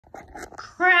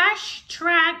Crash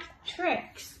Track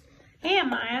Tricks. Hey,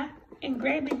 Maya and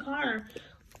Graham and Connor,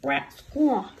 we're at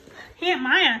school. Hey,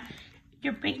 Maya,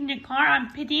 you're breaking the car.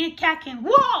 I'm pitting a cat king.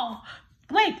 Whoa!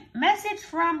 Wait, message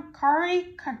from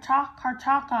Kari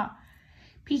Kartaka.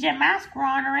 PJMasks, we're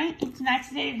on, alright? It's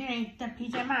tonight's day today, the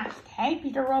PJMasks. Hey,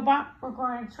 Peter Robot, we're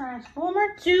going to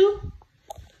Transformer 2.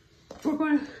 We're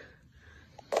going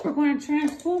to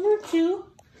Transformer 2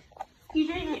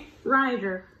 PJ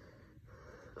Rider.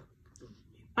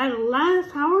 By the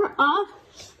last power of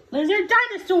Lizard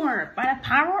Dinosaur. By the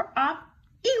power of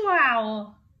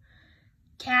Ewow.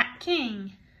 Cat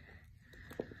King.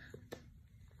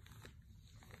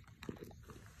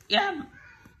 Yeah.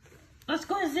 Let's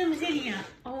go to Zoom City.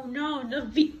 Oh no, the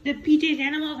PJ's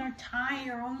animals are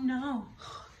tired. Oh no.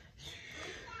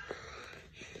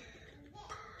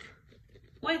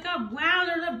 Wake up. Wow,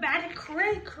 there's a bad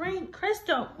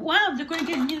crystal. Wow, they're going to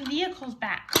get new vehicles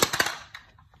back.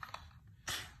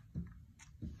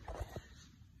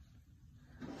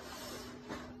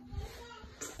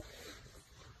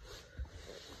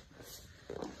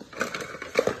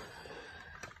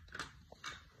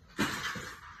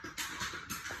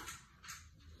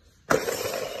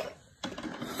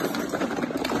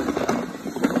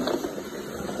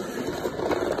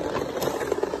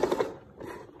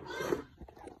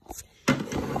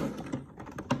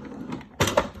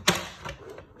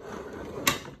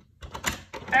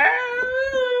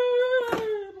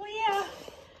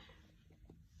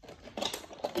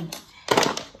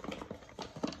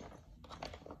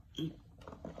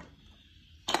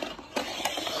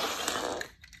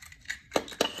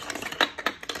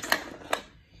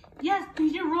 Yes,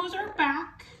 PJ Rolls are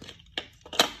back.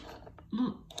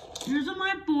 Look, here's on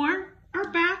my board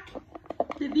are back.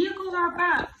 The vehicles are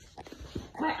back.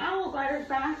 My owl glider's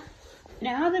back.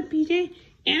 Now the PJ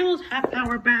animals have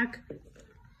power back.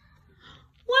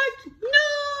 What? No!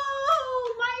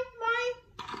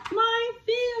 My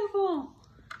vehicle.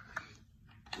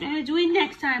 I'm gonna do it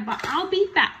next time, but I'll be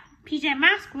back.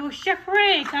 PJMasks will Chef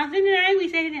Ray. Cause tonight we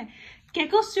say that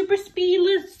Gecko Super Speed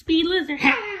Lizard.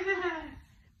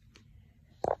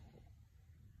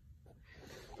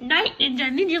 Night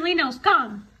Ninjalinos,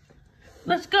 come.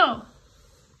 Let's go.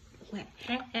 Wait,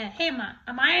 hey, Ma.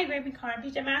 Am I a Gravy Car?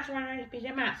 PJMasks runner,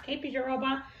 PJMasks. Hey, PJ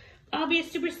Robot. I'll be a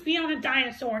super speed on a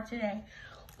dinosaur today.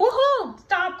 Woohoo!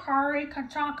 Stop, Kari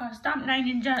Kachaka. Stop, Night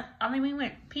Ninja. Only we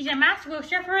win. PJMasks will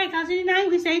Chef Ray. Cause tonight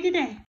we say today.